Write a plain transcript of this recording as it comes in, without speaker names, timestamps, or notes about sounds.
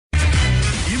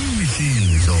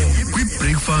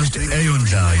kwi-breakfast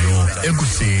eyondlayo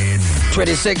ekuseni.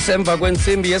 26 emva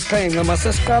kwensimbi yesixhenxe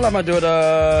masesiqala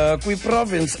madoda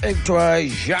kwi-province ekuthiwa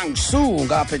Jiangsu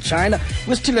ngapha eChina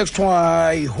kwisithili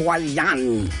ekuthiwa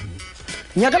Hualien.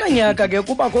 Nyaka na nyaka ke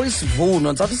kubakho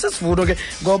isivuno ntsathu sesivuno ke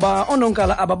ngoba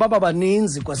ononkala abababa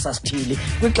baninzi kwesasithili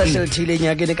kwixesha elithile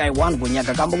enyakeni kayi-1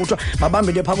 ngonyaka kambe kuthiwa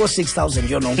babambe into phako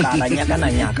 6,000 yononkala nyaka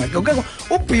na nyaka. Ke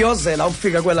ubhiyozela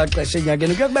ukufika kwela xesha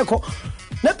enyakeni kuye kubekho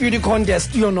ne-beauty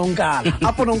contest yononkala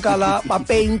apho nonkala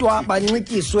bapeyintwa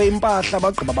banxityiswe impahla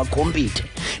bagqiba bakhompithe.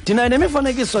 Ndinayo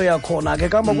nemifanekiso yakhona ke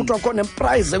kamba kuthiwa khona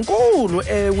neprize enkulu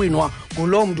ewinwa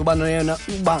ngulo mntu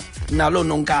uba nalo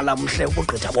nonkala mhle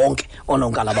ukugqitha bonke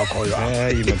ononkala bakhoyo.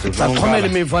 Saqhomela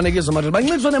imifanekiso madoda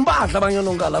banxityiswe nempahla abanye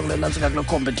ononkala kule nantsika kule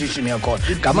competition yakhona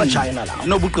ngama-China lawo.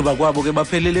 Nobugqiba kwabo ke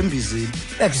baphelele embizeni.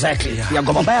 Exactly.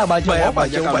 Ngoba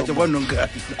bayabatya bononkala.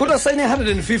 Kodwa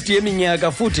sene-150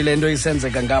 yeminyaka futhi le nto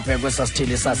isenzeka ngapha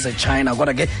kwesasithili saseChina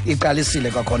kodwa ke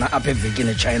iqalisile kwakhona apha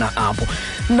evekini eChina apho.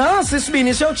 Nasi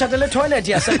isibini siyotshatela etoilet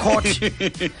yasecourt.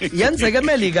 Yenzeke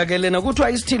eMelika ke lena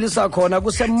kuthiwa isithili sakhona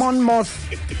kuse-Monmouth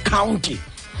County.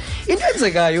 Into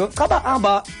enzekayo caba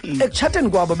aba ekutshateni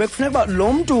kwabo bekufuneka uba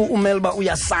lo mntu umele uba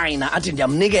uyasayina athi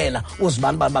ndiyamnikela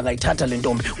uzibani bani bangayithatha le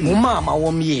ntombi ngumama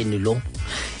womyeni lo.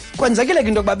 Kwenzekile ke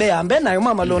into yokuba behambe naye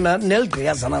umama lona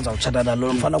neligqiyazana azawutshata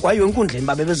nalo mfana kwayo enkundleni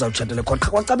babe bezawutshatela khona.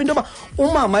 Kwacaba into yoba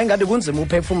umama ingade kunzima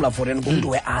uphefumla for yena ngumntu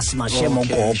we-asma shemo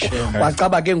gogo.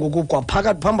 Kwacaba ke ngoku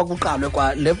kwaphakathi phamba kuqalwe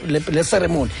kwa le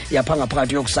ceremony yapha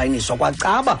ngaphakathi yokusayiniswa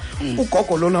kwacaba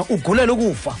ugogo lona ugulela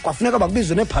ukufa kwafuneka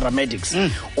bakubizwe ne-paramedics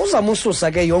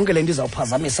uzamususa ke yonke le nto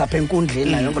izawuphazamisa apha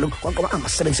enkundleni nayo yonke lo kwaqaba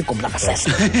angasebenzisa igumbi langasese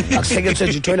akusetyenziswe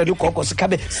nje itoilet ugogo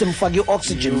sikhabe simfake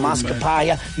i-oxygen mask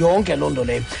phaya yonke loo nto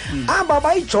leyo. Aba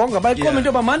bayijonga bayiqoma into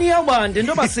yoba mani iyawubanda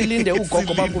into yoba silinde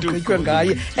ugogo bakugqitywe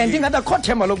ngaye and ingathi akho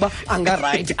themba lokuba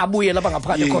angarayithi abuye lapha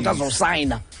ngaphakathi ekhoti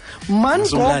azosayina. Mani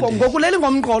gogo ngokuleli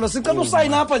ngomqolo sicela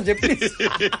usayina apha nje please.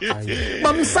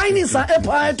 Bamsayinisa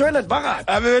ephaya etoilet phakathi.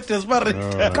 Abe desperate.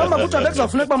 Kama kuthiwa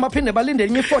bekuzafuneka uba baphinde balinde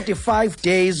enye 45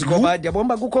 days ngoba ndiyabona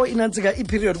uba kukho inantsika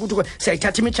iperiod kuthiwa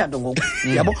siyayithatha imitshato ngoku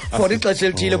yabo for ixesha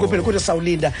elithile kuphinde kuthi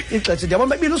sawulinda ixesha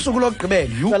ndiyabona bebile usuku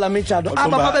lokugqibela kwala mitshato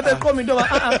aba babe beqoma into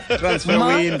yoba transfer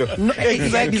window.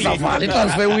 Exactly, izawuvala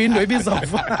i-transfer window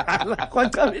ibizawuvala.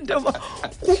 Kwacaba into yoba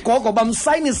ugogo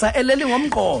bamsayinisa eleli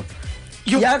ngomqolo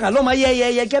yakaloo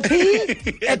mayeyeye ke phi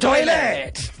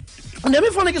etoilet.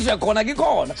 Nemifanekiso yakhona ke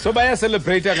khona. So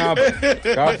bayacelebrate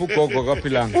ngapha ugogo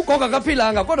kaphilanga. Ugogo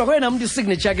kaphilanga kodwa kwena mntu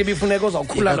isignature yakhe ibifuneka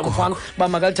uzawukhula lo mfana ba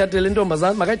makalithathele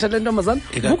intombazana makayithathele intombazana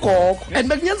ugogo and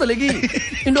bekunyanzelekile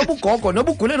into yobugogo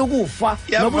noba ugulela ukufa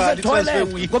noba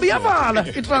usetoilet ngoba iyavala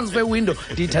i-transfer window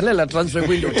ndiyithalela transfer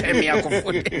window time yakho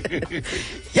futhi.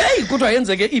 Yeyi kuthiwa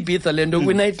yenzeke Ibiza le nto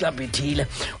kwi-night club ethile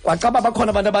kwacaba bakhona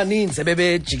abantu abaninzi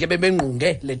bebejike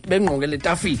bengqunge le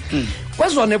tafile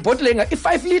kwezona ibhotile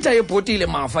i-5 litre yebhotile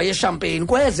mafa yechampagne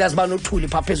kwezi yaziba nothuli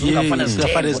phaa phezulu ngafana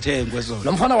zithengwe zona.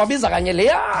 Lo mfana wabiza kanye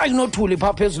leya inothuli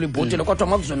phaa phezulu ibhotile kodwa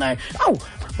makuzwe naye awu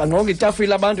bangqonga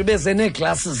itafile abantu beze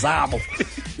neeglasi zabo.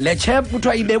 Le chep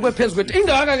kuthiwa ibekwe phezu kwethu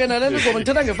ingaka ke nalento ngoba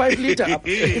ndithetha nge-5 litre apha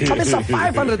ixabisa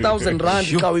 500,000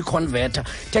 rand xa uyiconverter.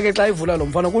 Theke xa ivula lo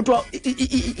mfana kuthiwa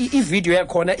ividiyo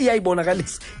yakhona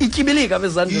iyayibonakalisa ityibilika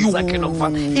bezandleni zakhe lo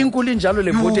mfana inkulu injalo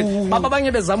le bhotile baba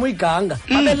abanye bezama uyiganga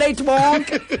babe late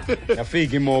bonke.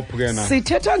 Yafika imophu ke na.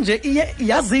 Sithetha nje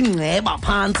yazingceba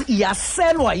phantsi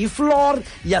iyaselwa yifloor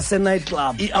yase-night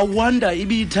club. Awonder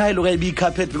ibiyithayilo okanye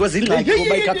ibiyicarpet because ingxaki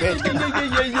kuba icarpet.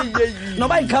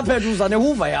 Noba icarpet uza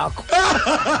nehuva yakho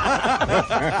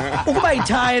ukuba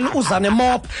ithayile uza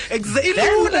nemop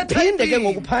phinde ke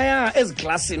ngokuphaya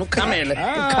eziglasini ukhamele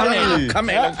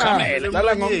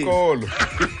Lala ngomqolo.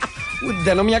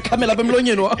 then omnye akhamela apha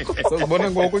emlonyeni wakho.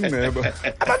 Sazibona ngoku ingceba.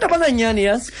 Abantu abanganyani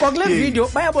yazi kwakule video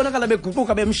bayabonakala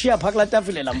beguquka bemshiya phaa kulaa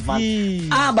tafile la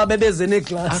mfana aba bebeze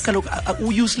neeglasi. Kaloku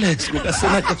u-useless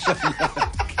ngokasenakashana.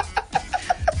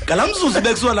 Ngalamzuzu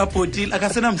bekusiwa la bhotile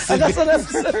akasenamsebenzi.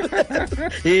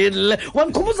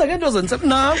 Wandikhumbuza ke into zenze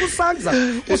nanku usakza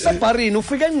usebharini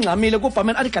ufike engxamile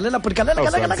kubhameni athi galela bhuti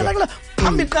galela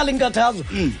phambi iqala inkathazo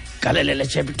galele le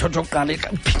chep thotho kuqala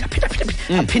phinda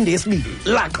aphinde yesibili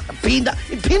laqa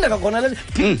iphinda kakhona le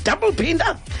double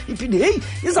phinda iphinde hey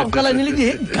izawuqala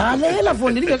nini galela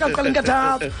for ndingekaqala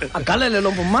inkathazo agalele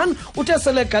lo mfo man uthe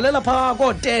sele galela phaa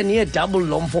ko-10 ye-double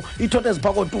lo mfo ithotho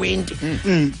eziphaa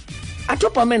ko-20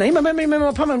 athoba mina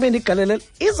imama phambili bendigalelela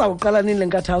izawuqala nini le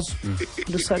nkathazo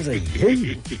lusaza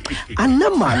hey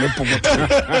anamali ebhokotini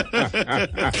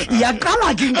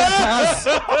yaqala ke inkathazo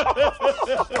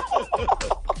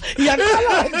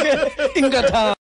yaqala ke inkathazo.